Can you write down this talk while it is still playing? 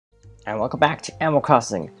and welcome back to Animal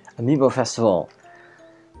Crossing Amiibo Festival.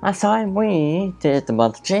 Last time we did the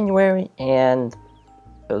month of January, and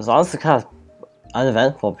it was honestly kind of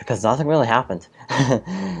uneventful because nothing really happened.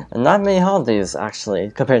 And not many holidays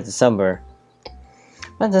actually compared to December.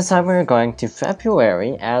 But this time we're going to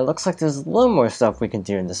February, and it looks like there's a little more stuff we can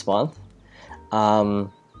do in this month. I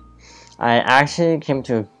actually came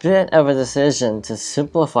to a bit of a decision to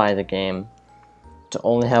simplify the game to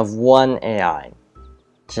only have one AI.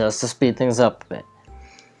 Just to speed things up a bit.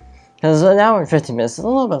 Because an hour and 15 minutes is a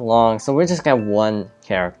little bit long, so we just got one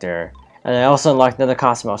character. And I also unlocked another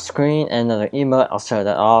costume off screen and another emote. I'll show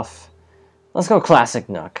that off. Let's go Classic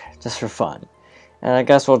Nook, just for fun. And I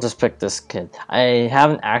guess we'll just pick this kid. I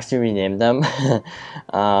haven't actually renamed them.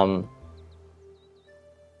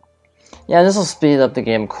 Yeah, this will speed up the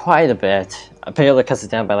game quite a bit. I barely cuts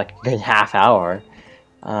it down by like a good half hour.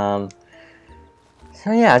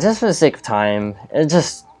 So yeah, just for the sake of time, it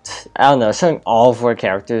just, I don't know, showing all 4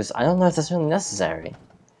 characters, I don't know if that's really necessary.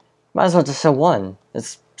 Might as well just show one.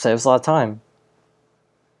 It saves a lot of time.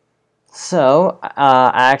 So,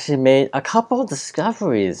 I actually made a couple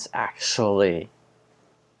discoveries, actually,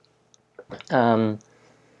 about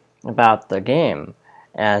the game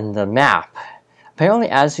and the map. Apparently,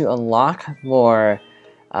 as you unlock more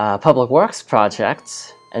public works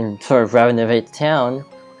projects and sort of renovate the town,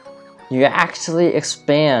 you actually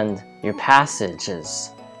expand your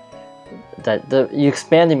passages. You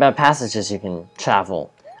expand the amount of passages you can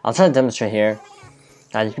travel. I'll try to demonstrate here.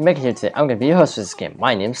 You can make it here today. I'm gonna be your host for this game.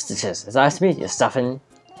 My name's Stitches. It's nice to meet you, Stuffin.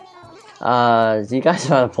 Do you guys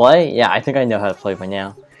know how to play? Yeah, I think I know how to play by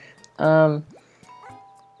now. Oh,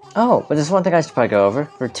 but there's one thing I should probably go over.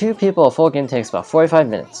 For 2 people, a full game takes about 45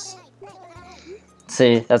 minutes.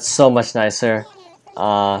 See, that's so much nicer.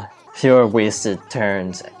 Fewer wasted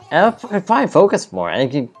turns. And I could probably focus more, and I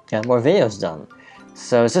could get more videos done.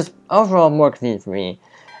 So it's just overall more convenient for me.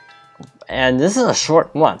 And this is a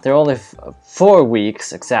short month. There are only 4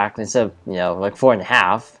 weeks exactly, instead of, you know, like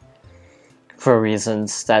 4.5. For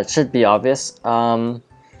reasons that should be obvious.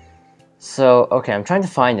 So, okay, I'm trying to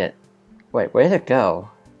find it. Wait, where did it go?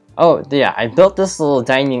 Oh, yeah, I built this little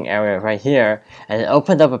dining area right here, and it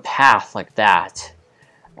opened up a path like that.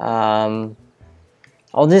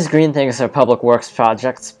 All these green things are public works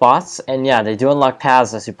project spots, and yeah, they do unlock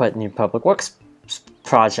paths as you put new public works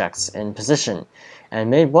projects in position. And I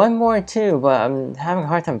made one more too, but I'm having a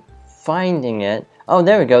hard time finding it. Oh,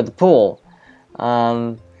 there we go, the pool.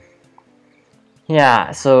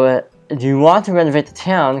 Yeah, so you want to renovate the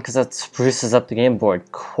town because that spruces up the game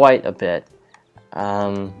board quite a bit.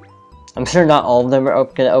 I'm sure not all of them are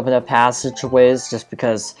going to open up passageways, just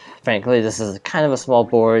because, frankly, this is kind of a small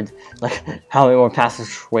board. Like, how many more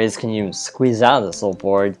passageways can you squeeze out of this little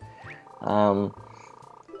board? Yeah,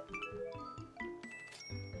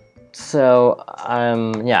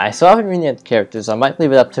 I still haven't renamed the characters. I might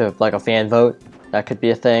leave it up to, like, a fan vote. That could be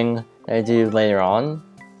a thing that I do later on.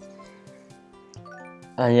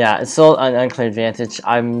 Yeah, it's still an unclear advantage.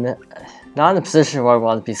 I'm not in a position where I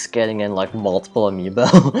want to be getting in like multiple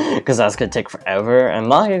amiibo, because that's going to take forever, and I'm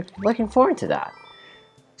not looking forward to that.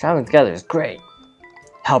 Traveling together is great.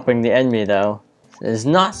 Helping the enemy, though, is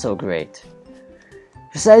not so great.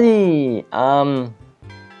 Rossetti! For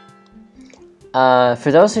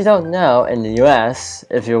those who don't know, in the US,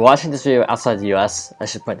 if you're watching this video outside the US, I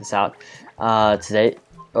should point this out, today,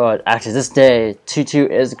 or actually this day, 2/2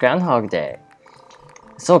 is Groundhog Day.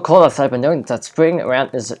 It's so cold outside, but knowing that spring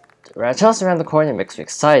is just around the corner makes me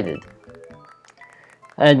excited.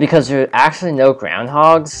 And because there are actually no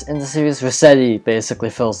groundhogs in the series, Rossetti basically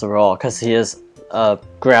fills the role because he is a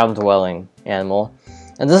ground-dwelling animal.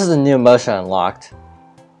 And this is the new emotion unlocked.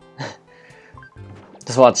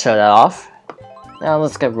 Just want to show that off. Now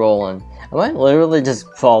let's get rolling. Am I literally just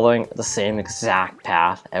following the same exact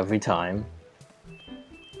path every time?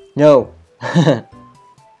 No!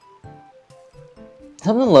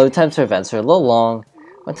 Some of the load times for events are a little long.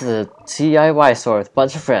 Went to the DIY store with a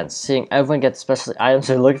bunch of friends. Seeing everyone get the special items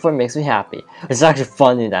they're looking for makes me happy. It's actually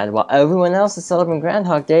funny that while everyone else is celebrating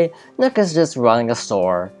Groundhog Day, Nook is just running a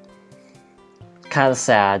store. Kinda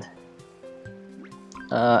sad.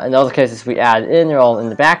 In other cases we add in, they're all in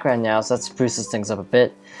the background now, so that spruces things up a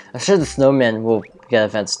bit. I'm sure the snowmen will get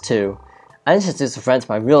events too. I introduced a friend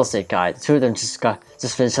to my real estate guy. The 2 of them just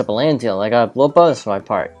finished up a land deal, and I got a little bonus for my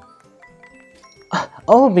part.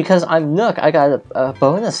 Oh, because I'm Nook, I got a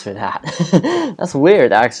bonus for that. That's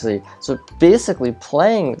weird, actually. So basically,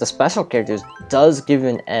 playing the special characters does give you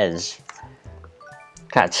an edge.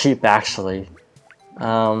 Kinda cheap, actually.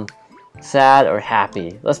 Sad or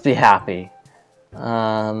happy? Let's be happy.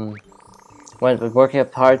 When working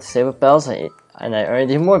up hard to save up bells, I and I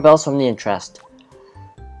earned even more bells from the interest.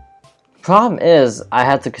 Problem is, I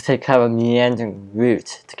had to take kind of a meandering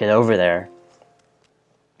route to get over there.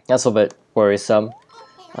 That's a little bit worrisome.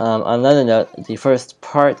 On another note, the first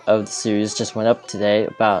part of the series just went up today,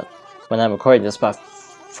 about when I'm recording this, about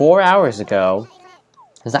 4 hours ago.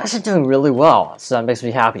 It's actually doing really well, so that makes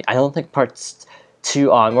me happy. I don't think parts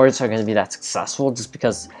 2 onwards are going to be that successful, just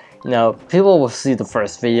because, you know, people will see the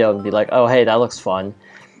first video and be like, oh hey, that looks fun.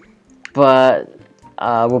 But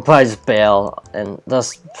we'll probably just bail, and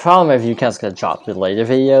that's probably my view count's going to drop with later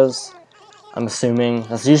videos. I'm assuming.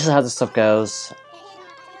 That's usually how this stuff goes.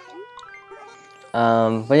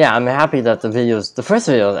 But yeah, I'm happy that the first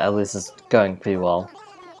video at least is going pretty well.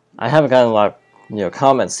 I haven't gotten a lot of, you know,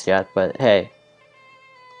 comments yet, but hey.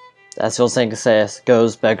 That's the old saying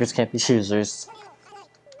goes, beggars can't be choosers.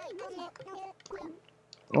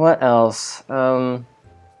 What else? Yeah,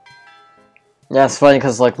 it's funny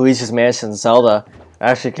because like Luigi's Mansion and Zelda are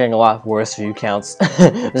actually getting a lot worse view counts.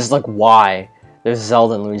 It's just like, why? There's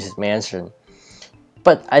Zelda and Luigi's Mansion.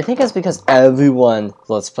 But I think it's because everyone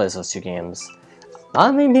Let's Plays those two games.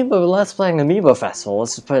 Not many people are Let's Playing Amiibo Festival,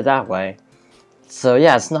 let's just put it that way. So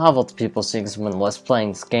yeah, it's novel to people seeing someone Let's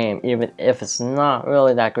Playing this game, even if it's not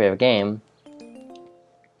really that great of a game.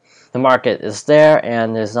 The market is there,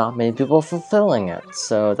 and there's not many people fulfilling it.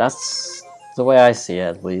 So that's the way I see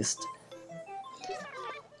it, at least.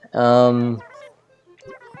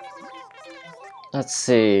 Let's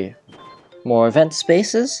see. More event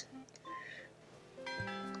spaces?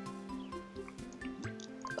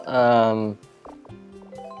 2.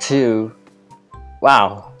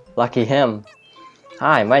 Wow, lucky him.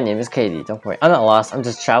 Hi, my name is Katie. Don't worry, I'm not lost. I'm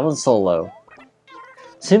just traveling solo.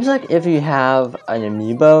 Seems like if you have an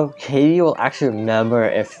amiibo, Katie will actually remember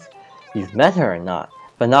if you've met her or not,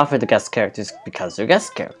 but not for the guest characters because they're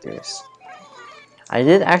guest characters. I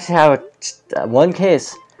did actually have one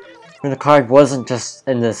case where the card wasn't just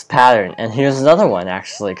in this pattern, and here's another one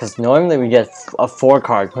actually, because normally we get a 4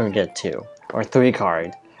 card when we get 2, or 3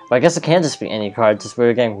 card. But I guess it can't just be any card, just we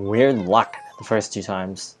were getting weird luck the first 2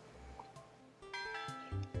 times.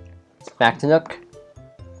 Back to Nook.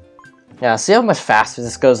 Yeah, see how much faster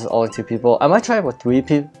this goes with only 2 people. I might try it with 3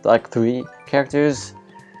 people, like 3 characters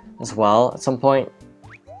as well at some point.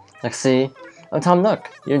 Let's see. I'm Tom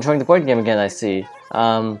Nook. You're enjoying the board game again, I see.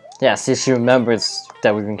 Yeah, see, she remembers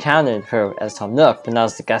that we've encountered her as Tom Nook, but now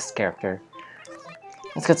as the guest character.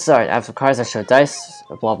 Let's get started. I have some cards that show dice,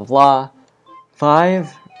 blah blah blah.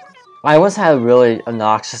 5. I once had a really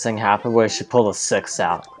obnoxious thing happen where she pulled a 6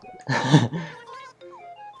 out.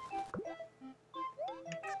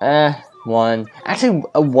 1. Actually,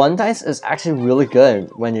 a 1 dice is actually really good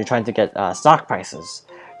when you're trying to get stock prices,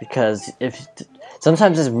 because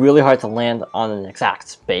sometimes it's really hard to land on an exact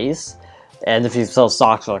space, and if you sell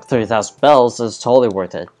stocks for like 30,000 bells, it's totally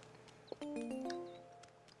worth it.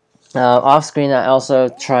 Off screen, I also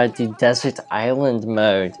tried the Desert Island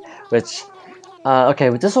mode, which okay,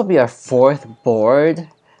 but this will be our 4th board,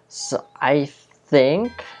 so I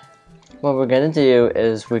think what we're gonna do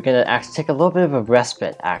is we're gonna actually take a little bit of a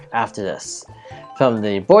respite after this from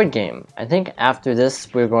the board game. I think after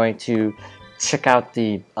this we're going to check out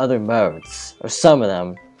the other modes, or some of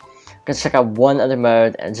them. I'm gonna check out one other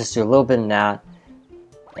mode and just do a little bit of that,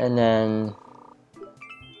 and then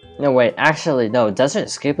no wait, actually no, Desert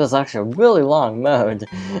Escape is actually a really long mode.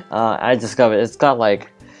 I discovered it's got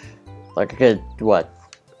like a good, what,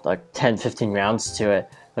 like 10-15 rounds to it.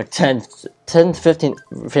 Like 10 to 15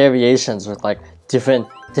 variations with like different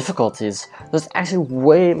difficulties. So it's actually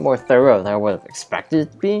way more thorough than I would have expected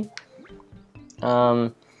it to be.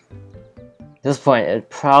 At this point, it'd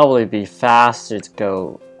probably be faster to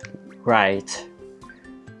go right.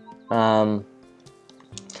 So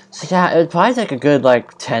yeah, it'd probably take a good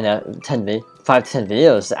like 5 to 10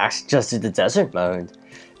 videos to actually just do the desert mode.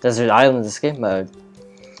 Desert Island Escape mode.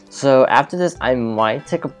 So after this, I might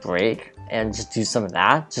take a break and just do some of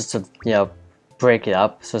that, just to, you know, break it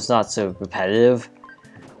up so it's not so repetitive.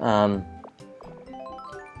 We'll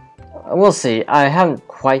see. I haven't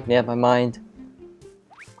quite made up my mind.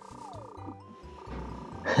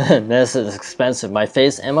 This is expensive. My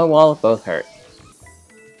face and my wallet both hurt.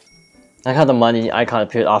 I got the money icon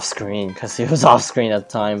appeared off screen because he was off screen at the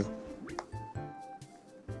time.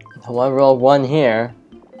 I want to roll 1 here.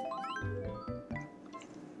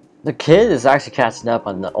 The kid is actually catching up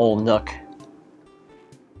on the old Nook.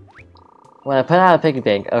 When I put out a piggy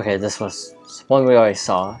bank, okay, this was one we already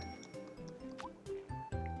saw.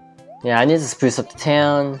 Yeah, I need to spruce up the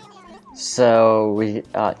town. So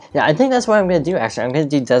yeah, I think that's what I'm gonna do. Actually, I'm gonna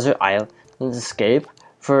do Desert Island Escape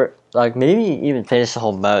for like maybe even finish the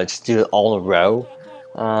whole mode, just do it all in a row.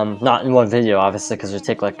 Not in one video, obviously, because it would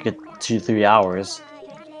take like a good 2-3 hours.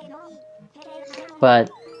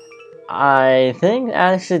 But I think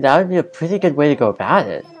actually that would be a pretty good way to go about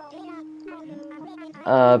it.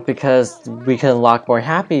 Because we can unlock more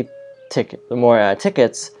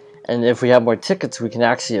tickets, and if we have more tickets, we can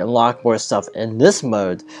actually unlock more stuff in this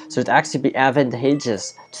mode. So it'd actually be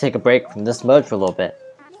advantageous to take a break from this mode for a little bit.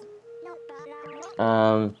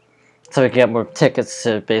 So we can get more tickets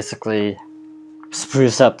to basically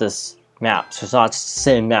spruce up this map, so it's not just the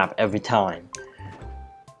same map every time.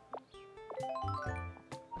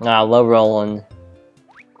 Low rolling.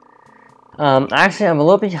 Actually, I'm a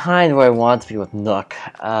little behind where I want to be with Nook,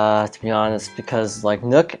 to be honest, because like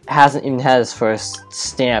Nook hasn't even had his first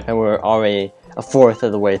stamp, and we're already a fourth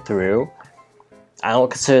of the way through. I don't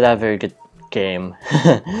consider that a very good game.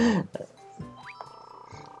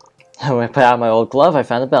 When I put out my old glove, I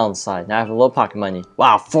found a bell inside. Now I have a little pocket money.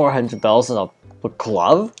 Wow, 400 bells in a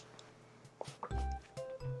glove?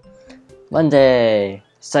 Monday!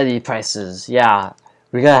 Study prices. Yeah,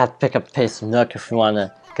 we gotta have to pick up the pace of Nook if we want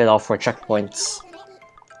to get all 4 checkpoints.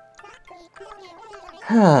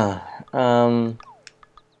 And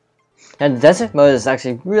the desert mode is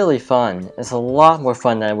actually really fun. It's a lot more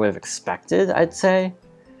fun than I would have expected, I'd say.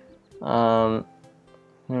 That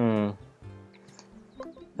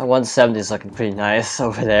 170 is looking pretty nice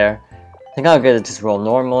over there. I think I'll get it just roll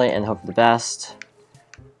normally and hope for the best.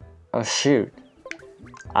 Oh shoot.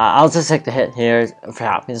 I'll just take the hit here for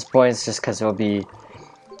happiness points just because it'll be...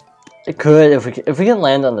 It could, if we can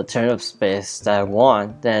land on the turnip space that I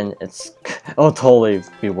want, then it'll totally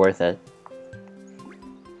be worth it.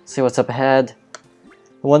 See what's up ahead.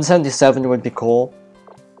 177 would be cool.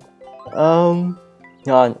 I'm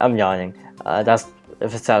yawning. That's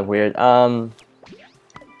if it sounds weird.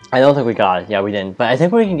 I don't think we got it. Yeah, we didn't. But I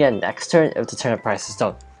think we can get next turn if the turnip prices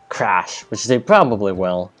don't crash, which they probably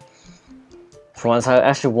will. For once, I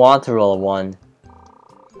actually want to roll a 1.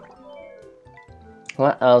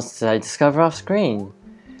 What else did I discover off screen?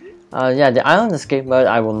 Yeah, the island escape mode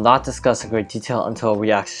I will not discuss in great detail until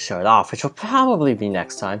we actually show it off, which will probably be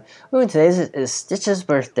next time. Ooh, today is Stitch's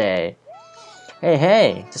birthday.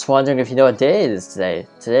 Hey, just wondering if you know what day it is today.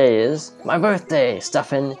 Today is my birthday,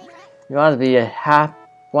 Stuffin'. You want to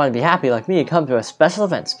be happy like me, come to a special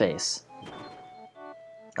event space.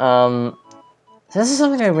 This is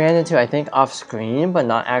something I ran into, I think, off screen, but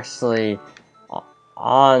not actually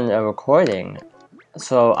on a recording.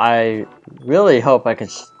 So I really hope I can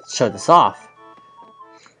show this off.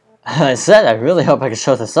 I said I really hope I can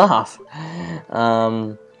show this off.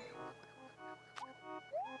 I'm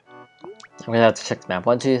gonna have to check the map.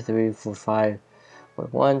 1, 2, 3, 4, 5.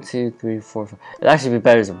 1, 2, 3, 4, 5. It'd actually be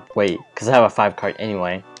better to wait, because I have a 5 card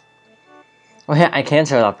anyway. Oh yeah, I can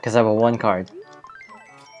show it off because I have a 1 card.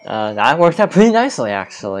 That worked out pretty nicely,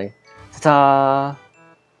 actually. Ta-da!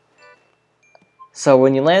 So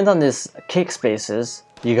when you land on these cake spaces,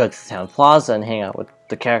 you go to the town plaza and hang out with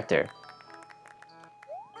the character.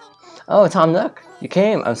 Oh, Tom Nook, you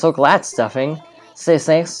came. I'm so glad, Stuffing. Say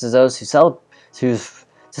thanks to those to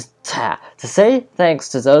say thanks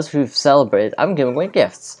to those who've celebrated, I'm giving away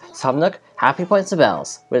gifts. Tom Nook, happy points of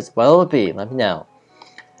bells. What will it be? Let me know.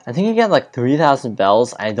 I think you get like 3,000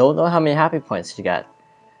 bells. I don't know how many happy points you get.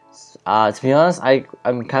 To be honest, I'm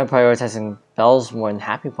kind of prioritizing bells more than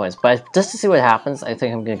happy points. But just to see what happens, I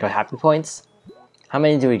think I'm going to go happy points. How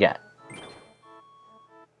many do we get?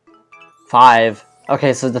 5.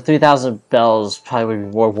 Okay, so the 3,000 bells probably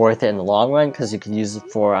would be more worth it in the long run because you can use it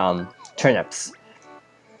for turnips.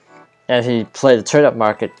 And if you play the turnip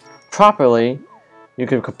market properly, you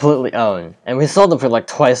could completely own. And we sold them for like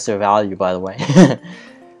twice their value, by the way.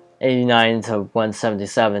 89 to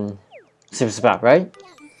 177. Seems about right.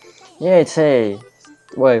 Yay, today.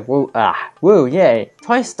 Wait, woo, yay.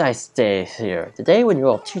 Twice dice day here. The day when you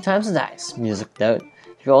roll 2 times the dice. Music note.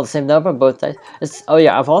 If you roll the same number on both dice. Oh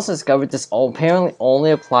yeah, I've also discovered this apparently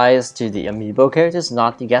only applies to the Amiibo characters,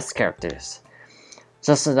 not the guest characters.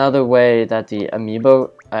 Just another way that the Amiibo,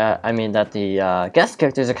 guest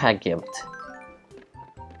characters are kind of gimped.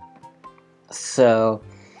 So,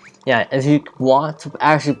 yeah, if you want to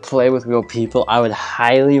actually play with real people, I would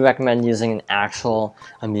highly recommend using an actual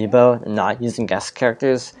Amiibo and not using guest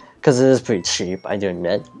characters, because it is pretty cheap, I do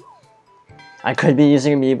admit. I could be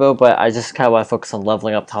using Amiibo, but I just kind of want to focus on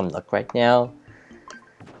leveling up Tom Nook right now.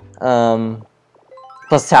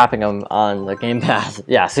 Plus tapping him on the gamepad.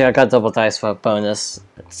 Yeah, see, I got double dice for a bonus.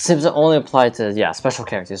 It seems to only apply to, yeah, special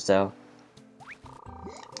characters though.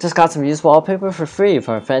 Just got some used wallpaper for free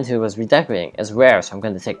from a friend who was redecorating. It's rare, so I'm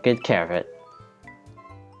going to take good care of it.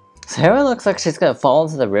 Sarah looks like she's going to fall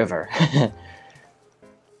into the river.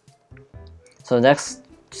 So next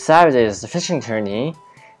Saturday is the fishing tourney.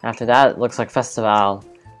 After that, it looks like Festival,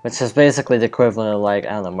 which is basically the equivalent of, like,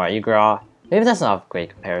 I don't know, Mardi Gras. Maybe that's not a great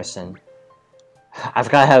comparison. I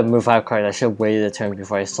forgot how to move 5 card. I should have waited a turn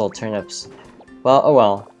before I sold turnips. Well, oh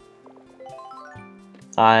well.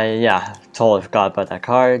 Yeah, totally forgot about that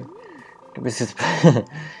card.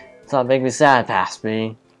 It's not making me sad, past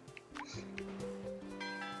me.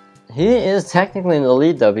 He is technically in the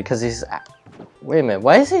lead though, because he's... Wait a minute,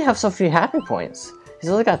 why does he have so few happy points? He's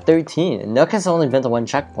only got 13, and Nook has only been to 1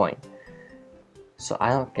 checkpoint. So I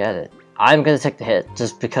don't get it. I'm gonna take the hit,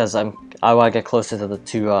 just because I want to get closer to the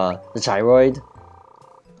gyroid.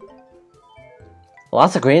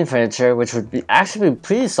 Lots of green furniture, which would be actually be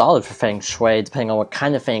pretty solid for Feng Shui, depending on what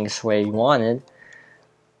kind of Feng Shui you wanted.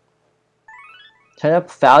 Turnip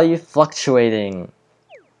value fluctuating.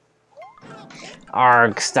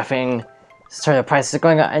 Arg, stuffing. Turnip prices are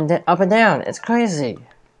going up and down. It's crazy.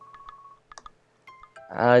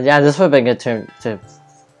 Yeah, this would have been a good turn to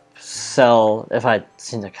sell if I'd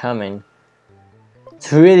seen it coming.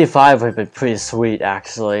 285 would have been pretty sweet,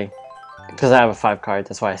 actually. Because I have a 5 card,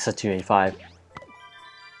 that's why I said 285.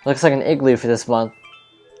 Looks like an igloo for this month.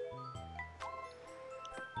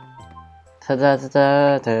 I don't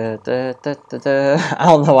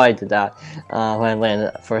know why I did that when I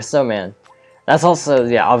landed for a snowman. That's also,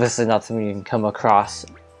 yeah, obviously not something you can come across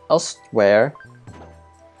elsewhere.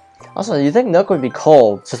 Also, you think Nook would be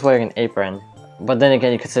cold just wearing an apron. But then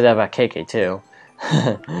again, you could say that about KK too.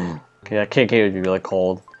 Yeah, KK would be really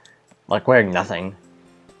cold. Like wearing nothing.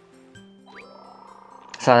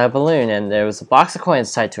 Shot at a balloon, and there was a box of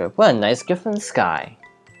coins tied to it. What a nice gift from the sky.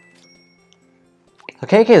 So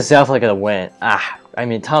KK is definitely gonna win. I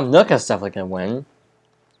mean, Tom Nook is definitely gonna win.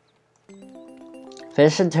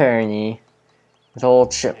 Fish and tourney with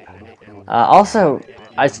old Chip. Also,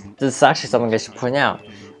 this is actually something I should point out.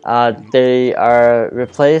 They are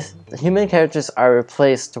replaced. Human characters are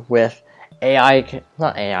replaced with AI,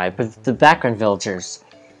 not AI, but the background villagers.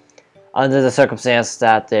 Under the circumstance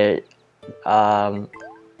that they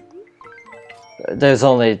there's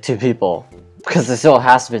only 2 people, because there still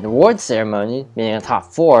has to be an award ceremony, meaning a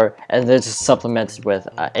top 4, and they're just supplemented with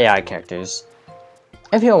AI characters.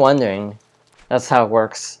 If you're wondering, that's how it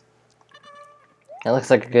works. It looks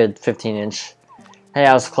like a good 15-inch. Hey,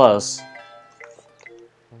 I was close.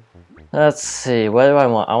 Let's see, what do I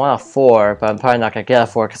want? I want a 4, but I'm probably not going to get a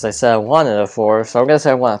 4 because I said I wanted a 4, so I'm going to say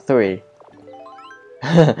I want a 3.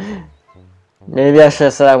 Maybe I should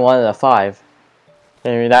have said I wanted a 5.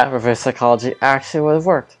 Maybe that reverse psychology actually would have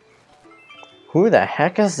worked. Who the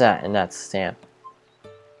heck is that in that stamp?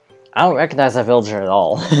 I don't recognize that villager at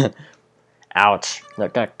all. Ouch.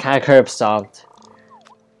 That got kind of curb stomped.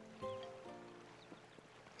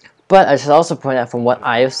 But I should also point out, from what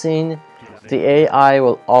I have seen, the AI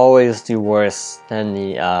will always do worse than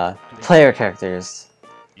the player characters.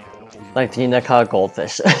 Like the Inaka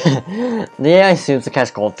goldfish. The AI seems to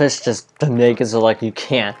catch goldfish just to make it so like you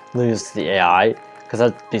can't lose to the AI. Because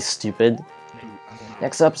that'd be stupid.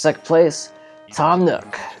 Next up, second place, Tom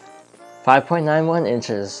Nook. 5.91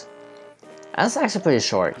 inches. That's actually pretty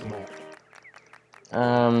short.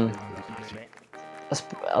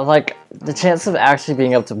 Like, the chance of actually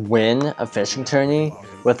being able to win a fishing tourney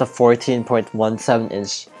with a 14.17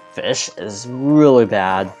 inch fish is really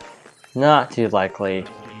bad. Not too likely.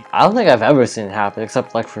 I don't think I've ever seen it happen,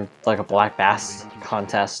 except like for like a black bass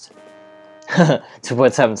contest.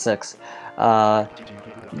 2.76.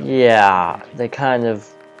 Yeah, they kind of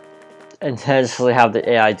intentionally have the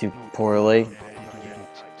AI do poorly.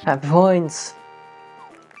 Happy points!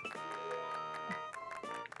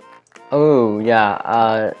 Oh, yeah,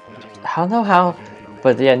 I don't know how,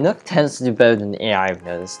 but yeah, Nook tends to do better than the AI, I've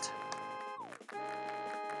noticed.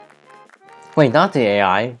 Wait, not the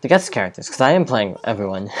AI, the guest characters, because I am playing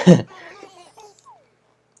everyone.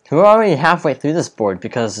 We're already halfway through this board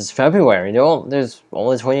because it's February, there's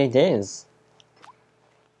only 28 days.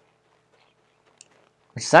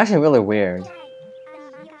 Which is actually really weird.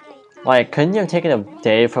 Like, couldn't you have taken a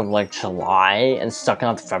day from like July and stuck it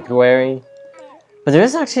on February? But there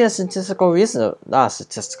is actually a statistical reason, not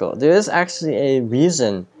statistical, there is actually a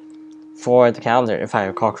reason for the calendar, if I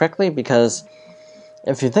recall correctly, because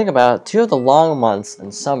if you think about it, 2 of the long months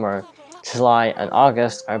in summer, July and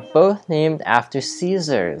August, are both named after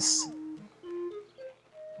Caesars.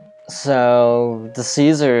 So, the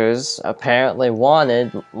Caesars apparently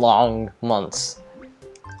wanted long months.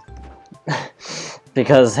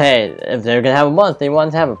 Because, hey, if they're gonna have a month, they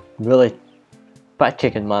wanted to have a really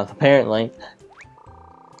butt-kicking month, apparently.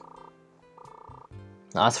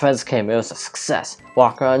 Last Friends came, it was a success.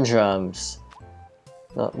 Walker on drums.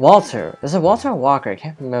 Walter. Is it Walter or Walker? I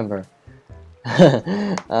can't remember.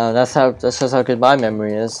 That shows how good my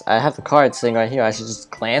memory is. I have the card sitting right here. I should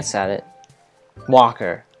just glance at it.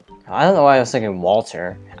 Walker. I don't know why I was thinking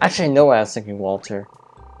Walter. Actually, I know why I was thinking Walter.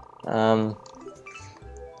 It's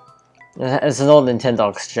an old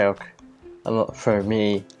Nintendogs joke. For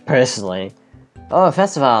me, personally. Oh, a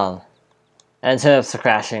festival! And turnips are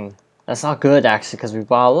crashing. That's not good, actually, because we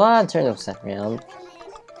bought a lot of turnips that round.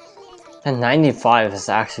 And 95 is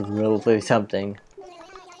actually really tempting.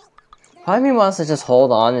 Part of me wants to just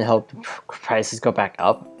hold on and hope the prices go back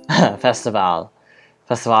up. Festival.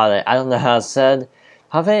 Festivale. I don't know how it's said.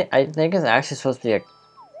 Pave, I think it's actually supposed to be a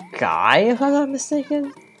guy, if I'm not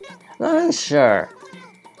mistaken. I'm not really sure.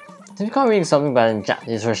 I recall reading something about in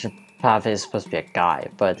Japanese version Pave is supposed to be a guy,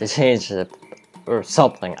 but they changed it or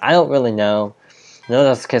something. I don't really know. I know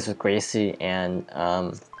that's the case with Gracie and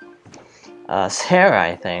Sarah,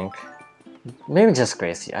 I think. Maybe just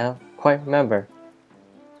Gracie. I don't quite remember.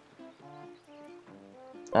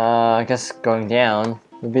 I guess going down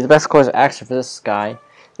would be the best course of action for this guy.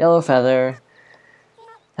 Yellow feather.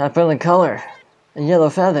 That brilliant color. A yellow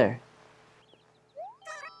feather.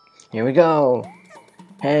 Here we go.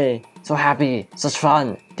 Hey, so happy, such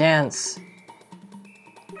fun, dance.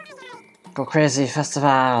 Go crazy,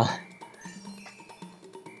 festival.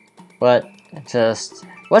 What just,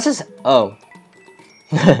 oh.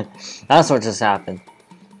 That's what just happened.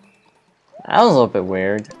 That was a little bit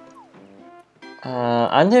weird.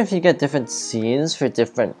 I wonder if you get different scenes for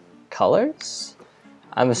different colors?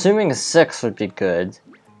 I'm assuming 6 would be good,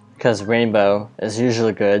 because rainbow is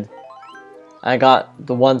usually good. I got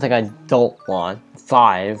the one thing I don't want,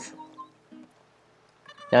 5.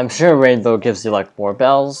 Yeah, I'm sure rainbow gives you like more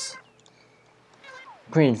bells.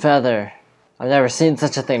 Green feather. I've never seen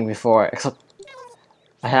such a thing before, except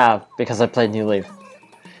I have, because I played New Leaf.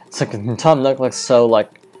 It's like Tom Nook looks so like,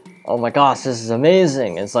 oh my gosh, this is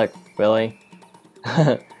amazing. It's like, really?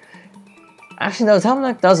 Actually, no, Tom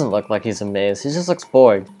Nook doesn't look like he's amazed. He just looks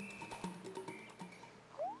bored.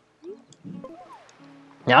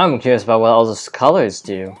 Now I'm curious about what all those colors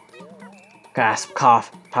do. Gasp,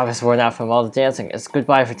 cough, Papa's worn out from all the dancing. It's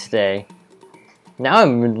goodbye for today. Now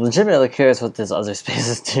I'm legitimately curious what these other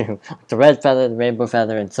spaces do. The red feather, the rainbow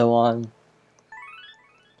feather, and so on.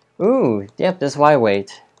 Ooh, yep, this is why I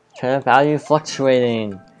wait. Turnip value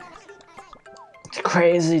fluctuating. It's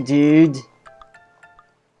crazy, dude.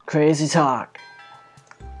 Crazy talk.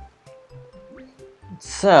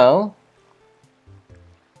 So,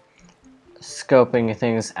 scoping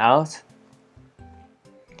things out.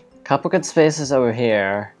 Couple good spaces over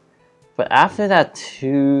here, but after that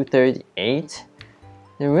 238,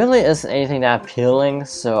 there really isn't anything that appealing,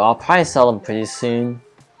 so I'll probably sell them pretty soon.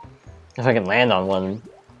 If I can land on one.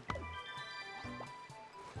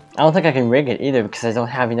 I don't think I can rig it either because I don't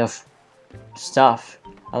have enough stuff.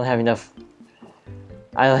 I don't have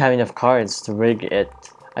enough cards to rig it.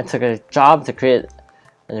 I took a job to create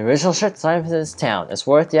an original shirt design for this town. It's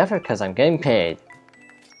worth the effort because I'm getting paid.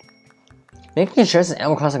 Making shirts in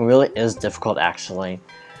Animal Crossing really is difficult, actually.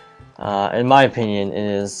 In my opinion,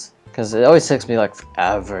 it is. Because it always takes me like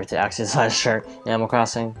forever to actually design a shirt in Animal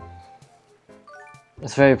Crossing.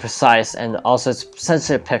 It's very precise, and also it's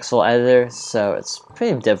essentially a pixel editor, so it's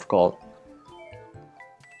pretty difficult.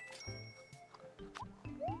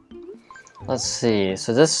 Let's see,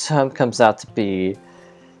 so this time comes out to be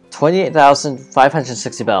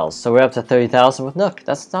 28,560 bells, so we're up to 30,000 with Nook.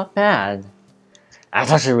 That's not bad. That's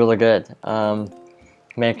actually really good.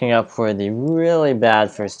 Making up for the really bad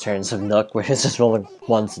first turns of Nook, where it's just rolling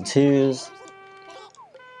 1s and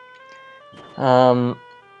 2s.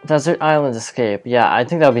 Desert Island Escape. Yeah, I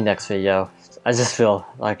think that'll be next video. I just feel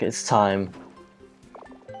like it's time.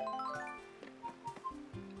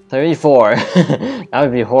 34. That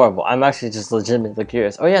would be horrible. I'm actually just legitimately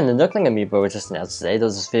curious. Oh yeah, and the Nookling Amiibo was just announced today.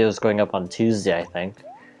 Those videos going up on Tuesday, I think.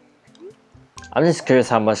 I'm just curious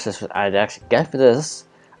how much I'd actually get for this.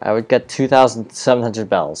 I would get 2,700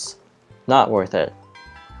 bells. Not worth it.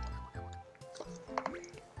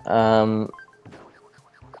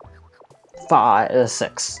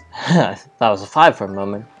 6. That was a 5 for a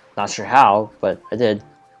moment. Not sure how, but I did.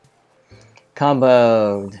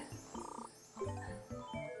 Comboed.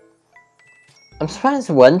 I'm surprised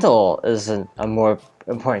Wendell isn't a more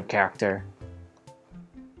important character.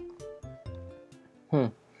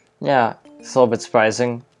 Yeah, it's a little bit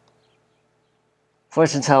surprising.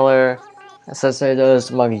 Fortune teller. Accessory those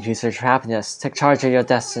among you research for happiness. Take charge of your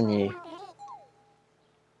destiny.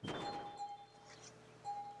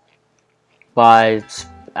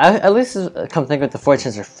 At least come think of the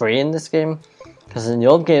fortunes are free in this game, because in the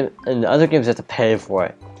old game, in the other games, you have to pay for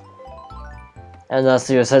it, and thus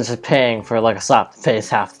you're essentially paying for like a slap in the face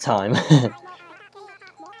half the time.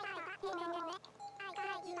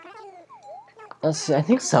 Let's see, I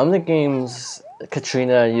think some of the games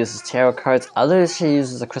Katrina uses tarot cards, others she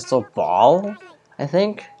uses a crystal ball, I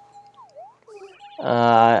think.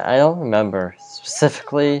 I don't remember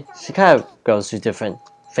specifically. She kind of goes through different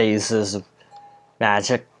phases of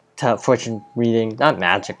magic, fortune reading, not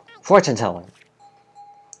magic, fortune telling.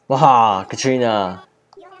 Waha, Katrina!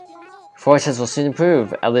 Fortunes will soon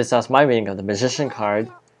improve, at least that's my reading of the Magician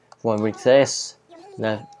card. 1 week to this.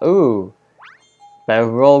 Ooh, better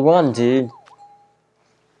roll 1, dude.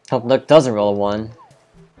 Hope Nook doesn't roll a 1.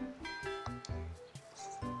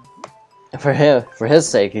 For his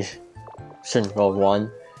sake, he shouldn't roll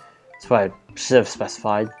 1. That's what I should have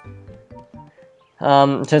specified.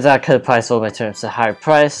 Turns out I could have probably sold my turnips at a higher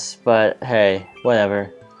price, but hey,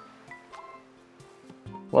 whatever.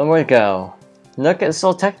 1 more to go. Nook is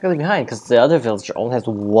still technically behind because the other villager only has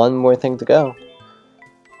 1 more thing to go.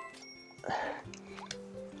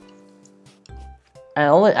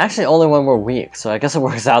 And actually only 1 more week, so I guess it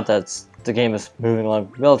works out that the game is moving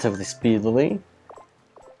along relatively speedily.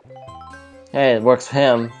 Hey, it works for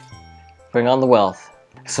him. Bring on the wealth.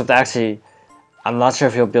 Except actually, I'm not sure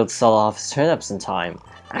if he'll be able to sell off his turnips in time.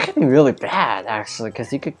 That could be really bad, actually, because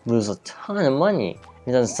he could lose a ton of money if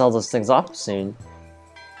he doesn't sell those things off soon.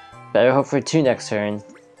 Better hope for 2 next turn.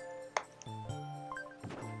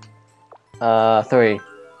 3.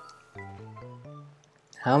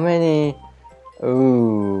 How many?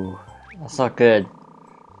 Ooh, that's not good.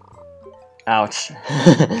 Ouch.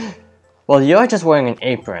 Well, you're just wearing an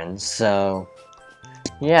apron, so...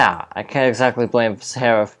 yeah, I can't exactly blame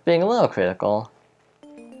Sarah for being a little critical.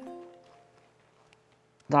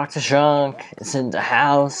 Dr. Shrunk is in the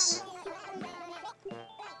house.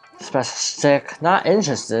 Special stick, not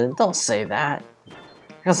interested, don't say that.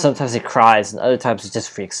 Because sometimes he cries and other times he just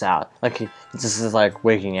freaks out. Like he just is like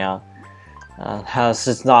waking out. Has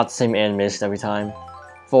just not the same animation every time.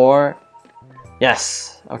 4.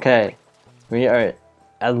 Yes, okay. We are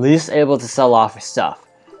at least able to sell off our stuff.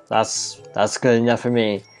 That's good enough for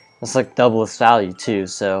me. That's like double its value too,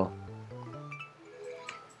 so...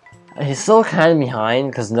 he's still kind of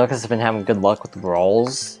behind because Nook has been having good luck with the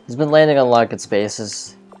rolls. He's been landing on a lot of good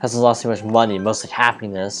spaces. Hasn't lost too much money, mostly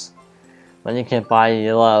happiness. Money can't buy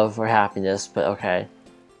you love or happiness, but okay.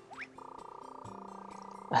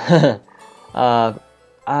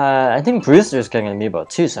 I think Brewster's getting an amiibo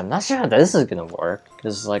too, so I'm not sure how this is gonna work.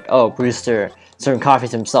 Because it's like, oh, Brewster serving coffee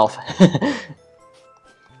to himself.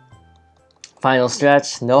 Final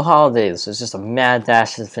stretch, no holidays, so it's just a mad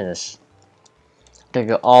dash to the finish. Gonna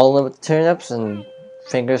go all in with the turnips and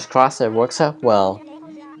fingers crossed that it works out well.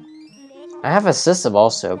 I have a system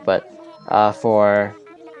also, but for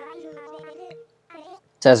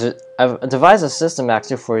desert, I've devised a system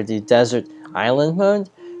actually for the desert island mode,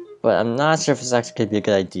 but I'm not sure if it's actually could be a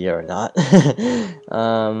good idea or not. It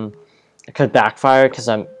could backfire because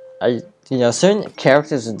you know, certain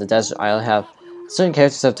characters in the desert island have certain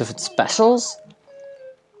characters have different specials.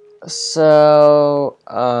 So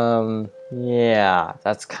yeah,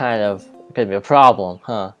 that's kind of gonna be a problem,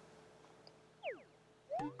 huh?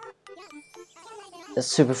 It's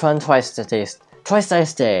super fun twice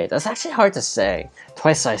dice day. That's actually hard to say.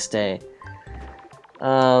 Twice dice day.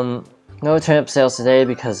 No turnip sales today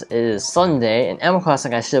because it is Sunday. In Animal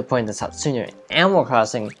Crossing, I should have pointed this out sooner. In Animal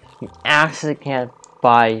Crossing, you actually can't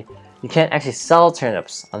actually sell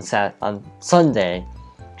turnips on Sunday.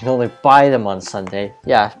 You can only buy them on Sunday.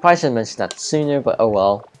 Yeah, probably should have mentioned that sooner, but oh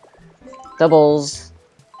well. Doubles.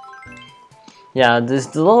 Yeah, there's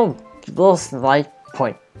the little slight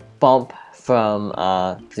point bump from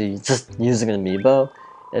the just using an amiibo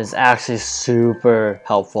is actually super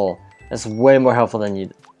helpful. It's way more helpful than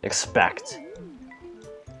you'd expect.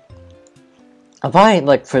 I'll probably,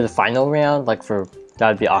 like, for the final round, like for that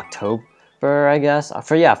would be October, I guess.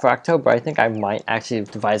 For October, I think I might actually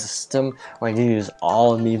devise a system where I can use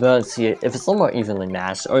all amiibo and see if it's a little more evenly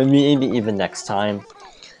matched, or maybe even next time.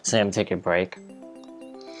 Say I'm taking a break.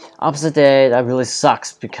 Opposite day, that really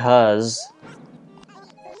sucks because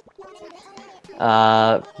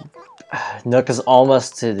Nook is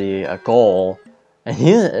almost to the goal,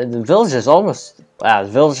 and the villager's almost. Wow, the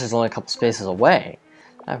villager's only a couple spaces away.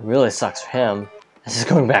 That really sucks for him. This is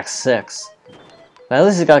going back 6. But at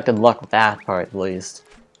least he got good luck with that part, at least.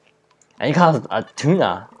 And he caught a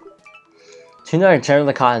tuna. Tuna are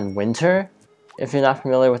generally caught in winter, if you're not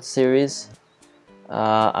familiar with the series.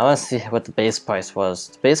 I want to see what the base price was.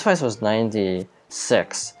 The base price was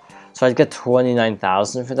 96. So I'd get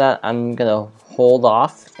 29,000 for that. I'm gonna hold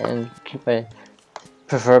off and keep my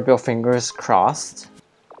proverbial fingers crossed.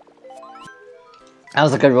 That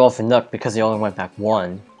was a good roll for Nook because he only went back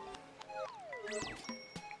 1.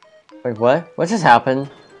 Wait, what? What just happened?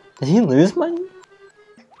 Did he lose money?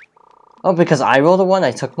 Oh, because I rolled a 1,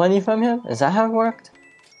 I took money from him? Is that how it worked?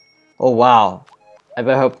 Oh, wow. I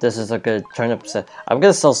better hope this is a good turnip set. I'm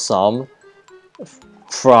gonna sell some,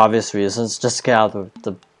 for obvious reasons, just to get out of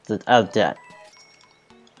out of debt.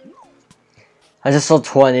 I just sold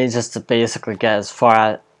 20 just to basically get as far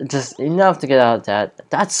out, just enough to get out of debt.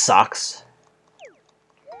 That sucks.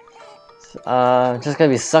 Just gonna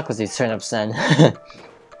be stuck with these turnips then.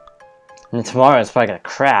 And tomorrow it's probably gonna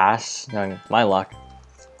crash, knowing my luck.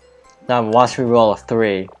 Now watch me roll a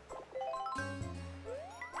 3.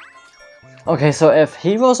 Okay, so if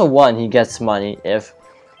he rolls a 1, he gets money. If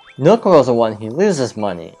Nook rolls a 1, he loses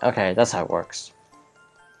money. Okay, that's how it works.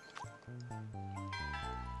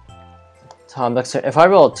 Tom Dexter, if I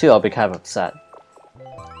roll a 2, I'll be kind of upset.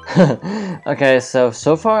 Okay, so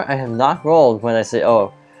far I have not rolled when I say,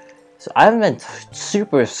 oh. So I haven't been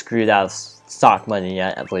super screwed out of stock money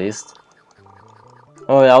yet, at least.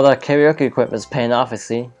 Oh, all that karaoke equipment is paying off, I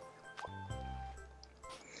see.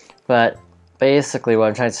 But basically what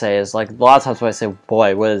I'm trying to say is, like, a lot of times when I say,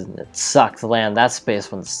 boy, wouldn't it suck to land that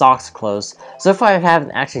space when the stocks are closed. So far I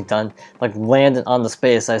haven't actually done, like, landed on the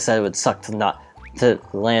space I said it would suck to not to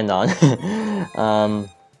land on.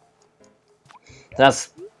 That's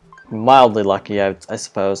mildly lucky, I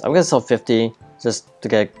suppose. I'm gonna sell 50 just to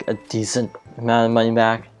get a decent amount of money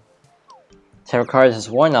back. Tarot card has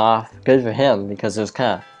worn off. Good for him because it was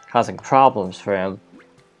kind of causing problems for him.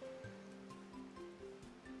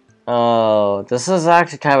 Oh, this is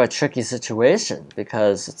actually kind of a tricky situation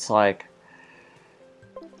because it's like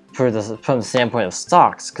from the standpoint of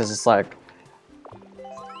stocks, because it's like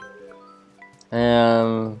what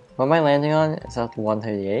am I landing on? Is that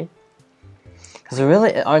 138? Because there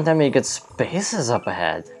really aren't that many good spaces up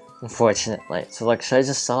ahead, unfortunately. So like, should I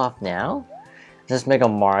just sell off now? Just make a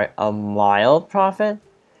mild profit?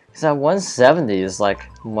 Because that 170 is like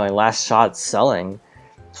my last shot at selling.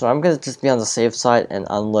 So I'm gonna just be on the safe side and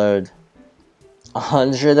unload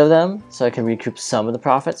 100 of them so I can recoup some of the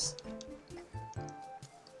profits.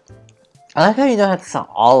 I like how you don't have to sell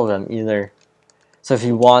all of them either. So if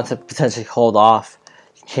you want to potentially hold off,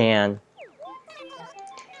 you can.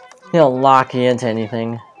 You don't lock you into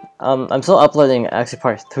anything. I'm still uploading actually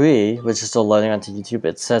part 3, which is still loading onto YouTube.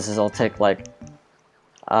 It says it'll take like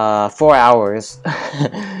 4 hours.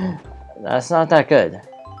 That's not that good.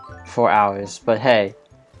 4 hours, but hey,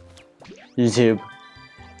 YouTube.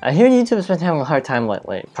 I hear YouTube's been having a hard time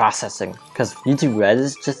lately processing because YouTube Red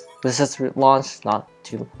was just launched not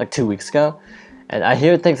 2 weeks ago, and I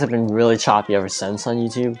hear things have been really choppy ever since on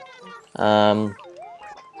YouTube.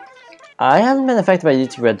 I haven't been affected by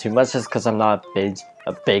YouTube Red too much just because I'm not a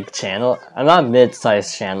big channel. I'm not a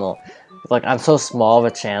mid-sized channel. Like, I'm so small of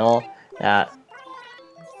a channel that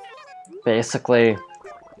basically,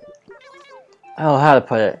 I don't know how to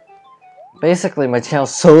put it. Basically, my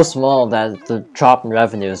channel's so small that the drop in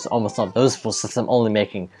revenue is almost not noticeable since I'm only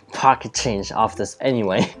making pocket change off this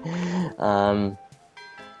anyway.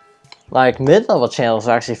 Like, mid-level channels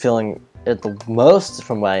are actually feeling it the most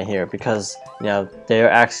from what I hear because, you know,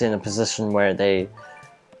 they're actually in a position where they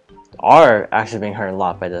are actually being hurt a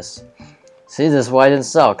lot by this. See, this is why I didn't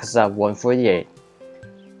sell, because it's at 148.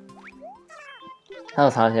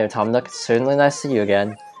 Hello, Tom here, Tom Nook. It's certainly nice to see you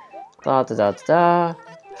again. Da da da da da.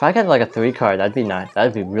 If I get like a 3 card, that'd be nice.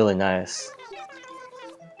 That'd be really nice.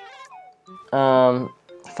 5.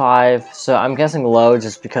 So I'm guessing low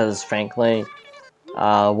just because, frankly,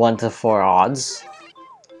 1 to 4 odds.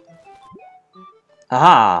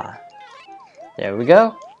 Aha! There we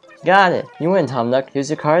go. Got it. You win, Tom Nook. Here's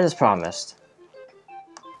your card as promised.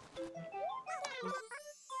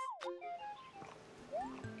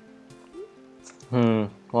 Hmm.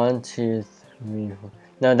 1, 2, 3, 4.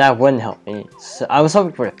 No, that wouldn't help me. So I was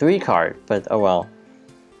hoping for a 3 card, but oh well.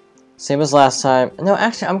 Same as last time. No,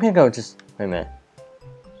 actually, I'm gonna go just... Wait a minute.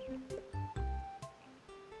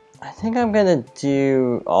 I think I'm gonna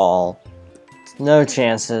do all. No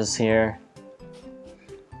chances here.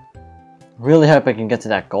 Really hope I can get to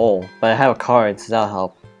that goal, but I have a card, so that'll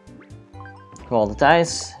help. Roll the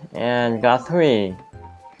dice, and we got 3.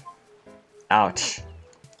 Ouch.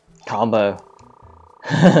 Combo.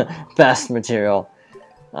 Best material.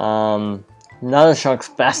 None of Shark's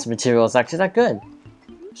best material is actually that good.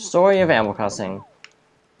 Story of Animal Crossing.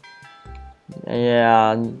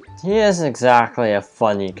 Yeah, he isn't exactly a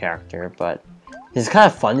funny character, but he's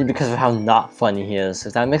kind of funny because of how not funny he is,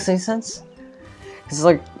 if that makes any sense. It's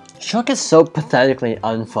like, Shark is so pathetically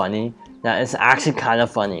unfunny that it's actually kind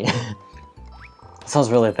of funny. It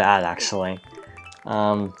sounds really bad, actually.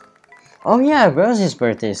 Oh yeah, Rosie's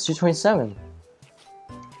birthday is 2/27.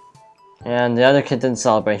 And the other kid didn't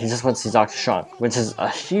celebrate, he just went to see Dr. Shrunk, which is a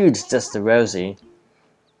huge diss to Rosie.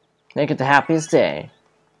 Make it the happiest day.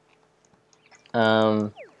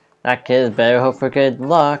 That kid better hope for good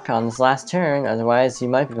luck on his last turn, otherwise he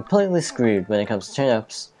might be completely screwed when it comes to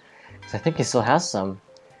turnips. Because I think he still has some.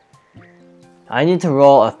 I need to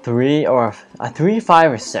roll a 3 or a 3,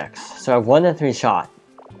 5, or 6. So I have 1 in 3 shot.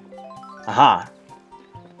 Aha!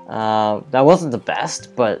 That wasn't the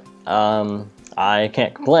best, but I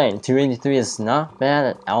can't complain. 283 is not bad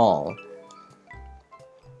at all.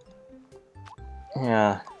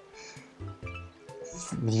 Yeah.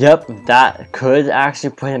 Yep, that could actually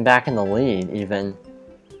put him back in the lead, even.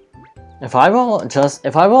 If I roll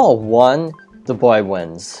a 1, the boy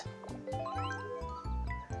wins.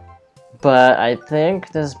 But I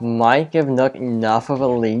think this might give Nook enough of a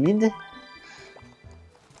lead.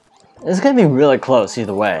 It's gonna be really close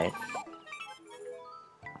either way.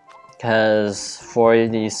 Because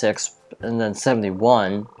 46 and then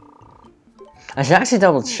 71. I should actually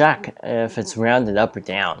double check if it's rounded up or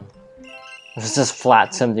down. If it's just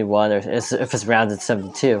flat 71 or if it's rounded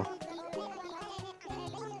 72.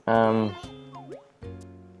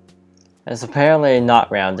 It's apparently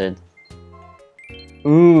not rounded.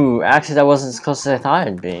 Ooh, actually that wasn't as close as I thought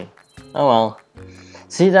it'd be. Oh well.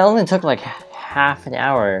 See, that only took like half an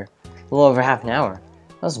hour. A little over half an hour.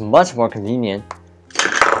 That was much more convenient.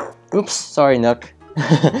 Oops, sorry Nook.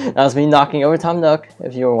 That was me knocking over Tom Nook,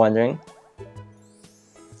 if you were wondering.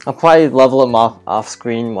 I'll probably level him off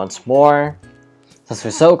screen once more, since we're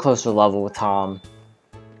so close to level with Tom.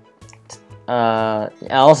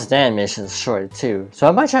 Also the animation is shorter too, so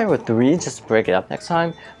I might try with 3 just to break it up next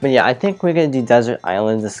time. But yeah, I think we're gonna do Desert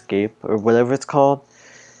Island Escape, or whatever it's called,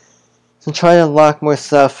 so try to unlock more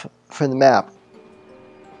stuff for the map.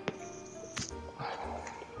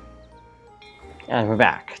 And we're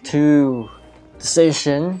back to the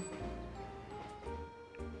station.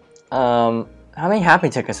 How many happy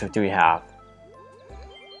tickets do we have?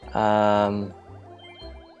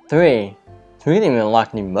 3. So we can even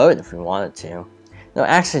unlock new mode if we wanted to. No,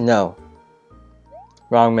 actually no.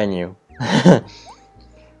 Wrong menu.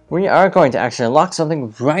 We are going to actually unlock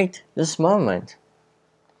something right this moment.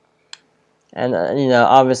 And, you know,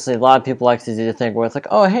 obviously a lot of people like to do the thing where it's like,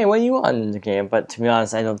 oh, hey, what do you want in the game? But to be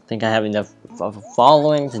honest, I don't think I have enough of a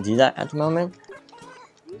following to do that at the moment.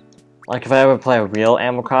 Like, if I ever play a real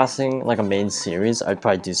Animal Crossing, like a main series, I'd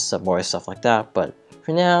probably do some more stuff like that. But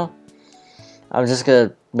for now, I'm just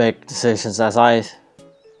gonna make decisions as I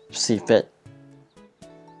see fit.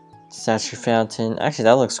 Statue Fountain. Actually,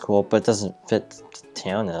 that looks cool, but it doesn't fit the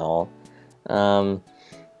town at all.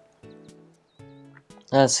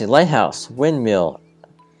 Let's see, lighthouse, windmill.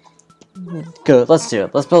 Good, let's do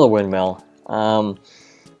it. Let's build a windmill.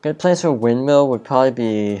 Good place for a windmill would probably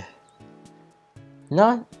be...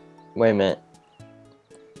 Not... Wait a minute.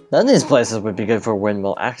 None of these places would be good for a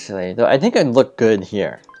windmill, actually. Though I think it'd look good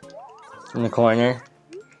here. In the corner.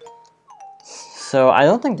 So I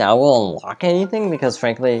don't think that will unlock anything, because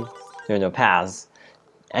frankly, there are no paths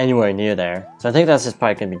anywhere near there. So I think that's just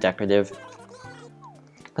probably going to be decorative.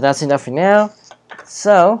 But that's enough for now.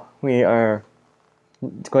 So, we are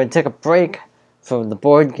going to take a break from the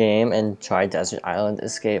board game and try Desert Island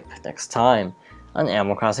Escape next time on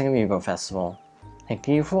Animal Crossing Amiibo Festival. Thank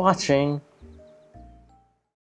you for watching.